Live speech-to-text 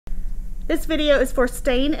This video is for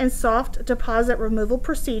stain and soft deposit removal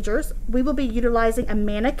procedures. We will be utilizing a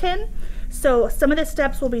mannequin, so some of the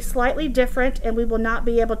steps will be slightly different and we will not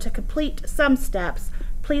be able to complete some steps.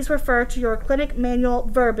 Please refer to your clinic manual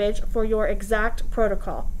verbiage for your exact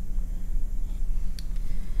protocol.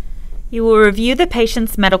 You will review the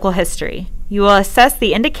patient's medical history. You will assess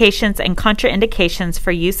the indications and contraindications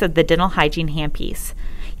for use of the dental hygiene handpiece.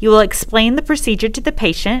 You will explain the procedure to the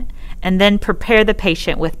patient and then prepare the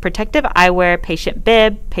patient with protective eyewear, patient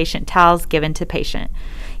bib, patient towels given to patient.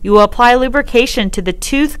 You will apply lubrication to the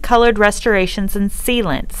tooth-colored restorations and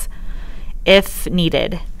sealants if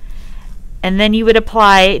needed. And then you would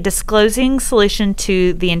apply disclosing solution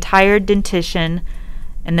to the entire dentition,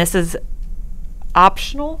 and this is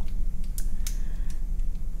optional.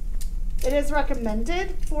 It is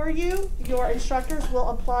recommended for you. Your instructors will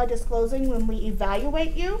apply disclosing when we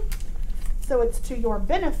evaluate you. So it's to your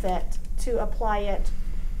benefit to apply it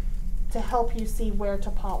to help you see where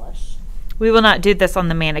to polish. We will not do this on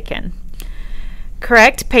the mannequin.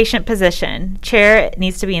 Correct patient position. Chair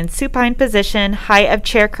needs to be in supine position, height of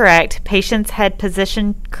chair correct, patient's head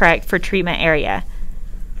position correct for treatment area.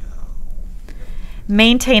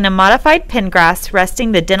 Maintain a modified pin grasp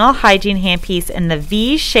resting the dental hygiene handpiece in the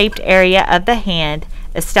V-shaped area of the hand,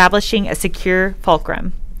 establishing a secure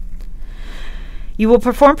fulcrum. You will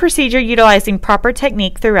perform procedure utilizing proper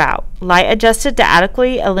technique throughout. Light adjusted to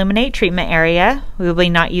adequately illuminate treatment area. We will be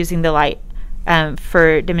not using the light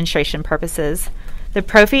for demonstration purposes. The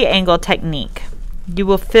Prophy angle technique. You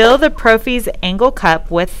will fill the Prophy's angle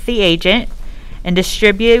cup with the agent and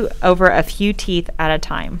distribute over a few teeth at a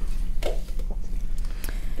time.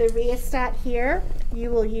 The rheostat here,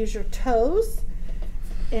 you will use your toes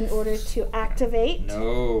in order to activate.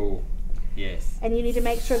 No. Yes. And you need to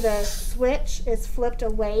make sure the switch is flipped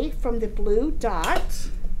away from the blue dot.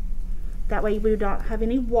 That way we don't have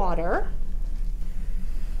any water.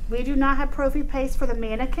 We do not have Prophy paste for the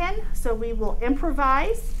mannequin, so we will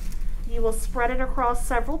improvise. You will spread it across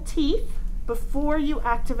several teeth before you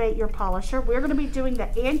activate your polisher. We're going to be doing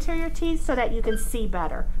the anterior teeth so that you can see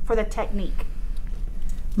better for the technique.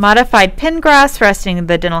 Modified pin grasp resting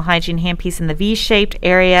the dental hygiene handpiece in the V-shaped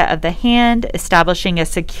area of the hand, establishing a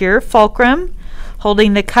secure fulcrum,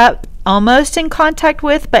 holding the cup almost in contact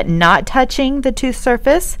with but not touching the tooth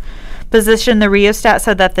surface. Position the rheostat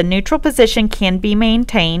so that the neutral position can be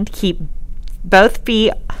maintained. Keep both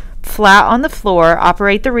feet flat on the floor.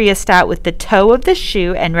 Operate the rheostat with the toe of the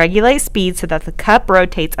shoe and regulate speed so that the cup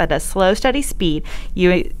rotates at a slow, steady speed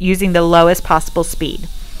using the lowest possible speed.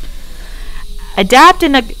 Adapt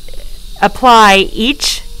and apply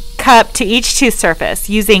each cup to each tooth surface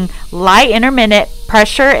using light intermittent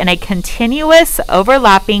pressure in a continuous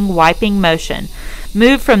overlapping wiping motion.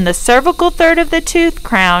 Move from the cervical third of the tooth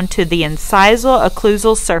crown to the incisal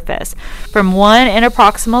occlusal surface, from one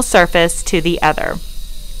interproximal surface to the other.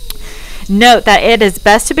 Note that it is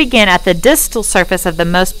best to begin at the distal surface of the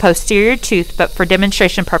most posterior tooth, but for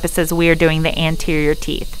demonstration purposes we are doing the anterior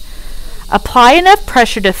teeth. Apply enough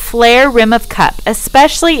pressure to flare rim of cup,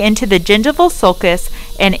 especially into the gingival sulcus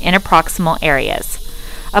and interproximal areas.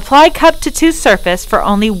 Apply cup to tooth surface for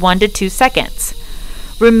only 1 to 2 seconds.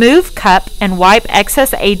 Remove cup and wipe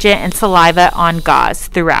excess agent and saliva on gauze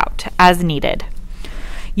throughout as needed.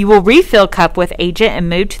 You will refill cup with agent and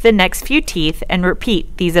move to the next few teeth and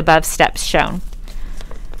repeat these above steps shown.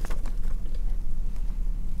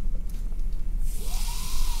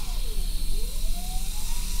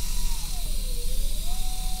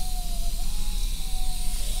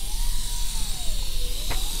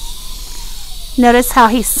 Notice how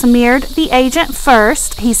he smeared the agent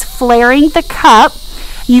first. He's flaring the cup.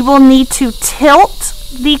 You will need to tilt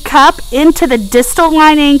the cup into the distal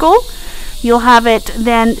line angle. You'll have it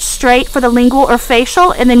then straight for the lingual or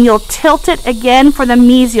facial, and then you'll tilt it again for the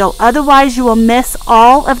mesial. Otherwise, you will miss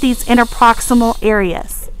all of these interproximal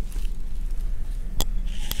areas.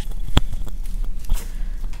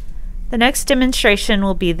 The next demonstration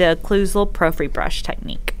will be the occlusal Prophy brush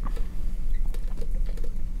technique.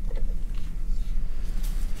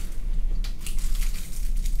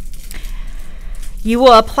 You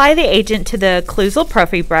will apply the agent to the occlusal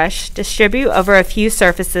Prophy brush, distribute over a few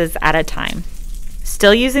surfaces at a time.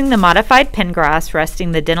 Still using the modified pin grasp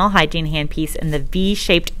resting the dental hygiene handpiece in the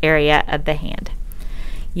V-shaped area of the hand.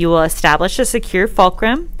 You will establish a secure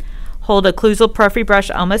fulcrum, hold occlusal Prophy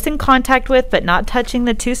brush almost in contact with but not touching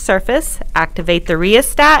the tooth surface, activate the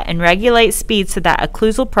rheostat and regulate speed so that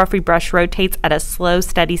occlusal Prophy brush rotates at a slow,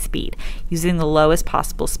 steady speed, using the lowest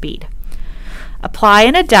possible speed. Apply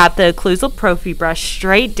and adapt the occlusal Prophy brush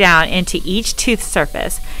straight down into each tooth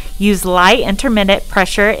surface. Use light intermittent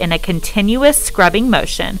pressure in a continuous scrubbing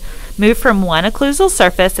motion. Move from one occlusal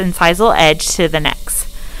surface incisal edge to the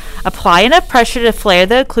next. Apply enough pressure to flare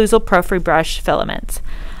the occlusal prophy brush filaments.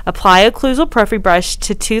 Apply occlusal prophy brush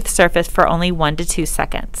to tooth surface for only 1 to 2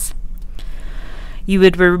 seconds. You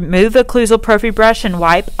would remove occlusal prophy brush and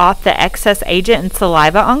wipe off the excess agent and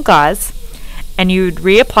saliva on gauze, and you would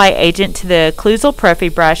reapply agent to the occlusal prophy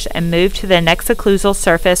brush and move to the next occlusal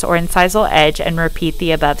surface or incisal edge and repeat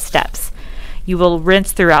the above steps. You will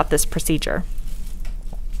rinse throughout this procedure.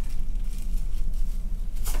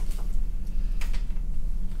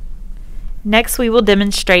 Next, we will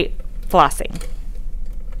demonstrate flossing.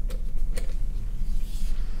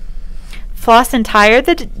 Floss entire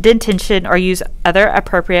the dentition or use other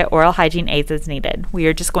appropriate oral hygiene aids as needed. We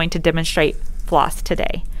are just going to demonstrate floss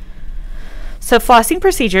today. So flossing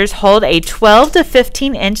procedures hold a 12 to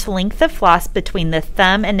 15 inch length of floss between the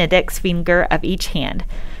thumb and index finger of each hand.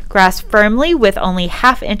 Grasp firmly with only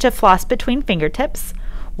 ½ inch of floss between fingertips.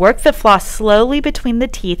 Work the floss slowly between the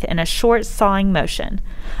teeth in a short sawing motion.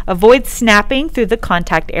 Avoid snapping through the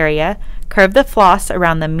contact area. Curve the floss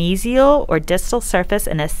around the mesial or distal surface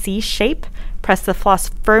in a C shape. Press the floss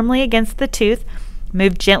firmly against the tooth.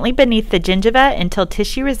 Move gently beneath the gingiva until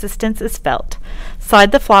tissue resistance is felt.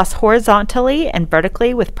 Slide the floss horizontally and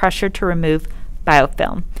vertically with pressure to remove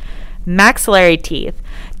biofilm. Maxillary teeth.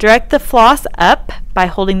 Direct the floss up by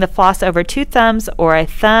holding the floss over 2 thumbs or a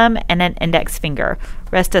thumb and an index finger.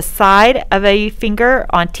 Rest a side of a finger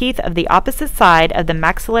on teeth of the opposite side of the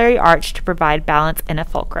maxillary arch to provide balance in a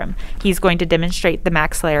fulcrum. He's going to demonstrate the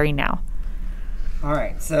maxillary now.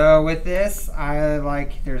 Alright, so with this,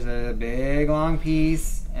 there's a big long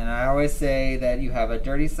piece, and I always say that you have a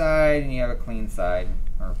dirty side and you have a clean side.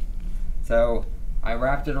 So I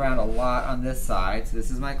wrapped it around a lot on this side. So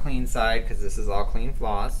this is my clean side because this is all clean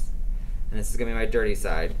floss, and this is going to be my dirty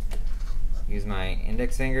side. Use my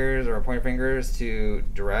index fingers or pointer fingers to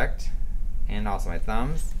direct, and also my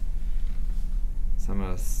thumbs. So I'm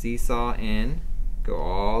going to seesaw in, go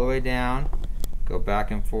all the way down, go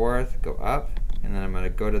back and forth, go up, and then I'm going to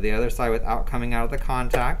go to the other side without coming out of the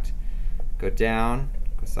contact. Go down,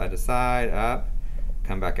 go side to side, up,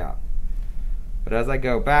 come back out. But as I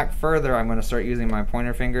go back further, I'm going to start using my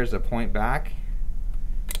pointer fingers to point back,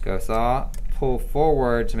 go saw, pull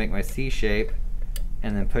forward to make my C shape,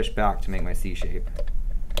 and then push back to make my C shape.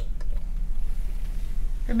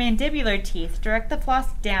 For mandibular teeth, direct the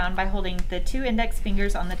floss down by holding the 2 index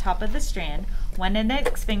fingers on the top of the strand. One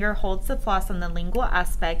index finger holds the floss on the lingual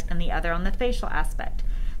aspect and the other on the facial aspect.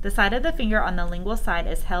 The side of the finger on the lingual side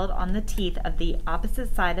is held on the teeth of the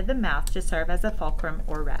opposite side of the mouth to serve as a fulcrum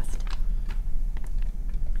or rest.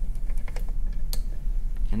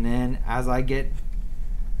 And then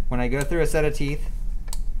when I go through a set of teeth,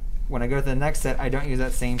 when I go to the next set, I don't use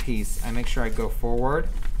that same piece. I make sure I go forward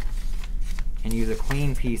and use a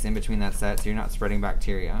clean piece in between that set so you're not spreading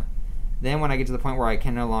bacteria. Then when I get to the point where I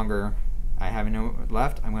have no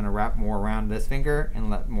left, I'm going to wrap more around this finger and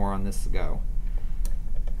let more on this go.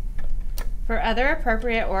 For other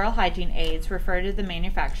appropriate oral hygiene aids, refer to the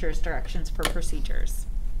manufacturer's directions for procedures.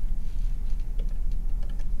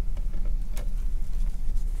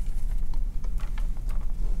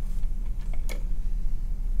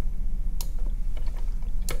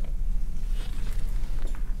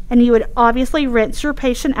 And you would obviously rinse your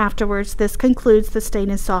patient afterwards. This concludes the stain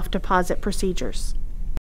and soft deposit procedures.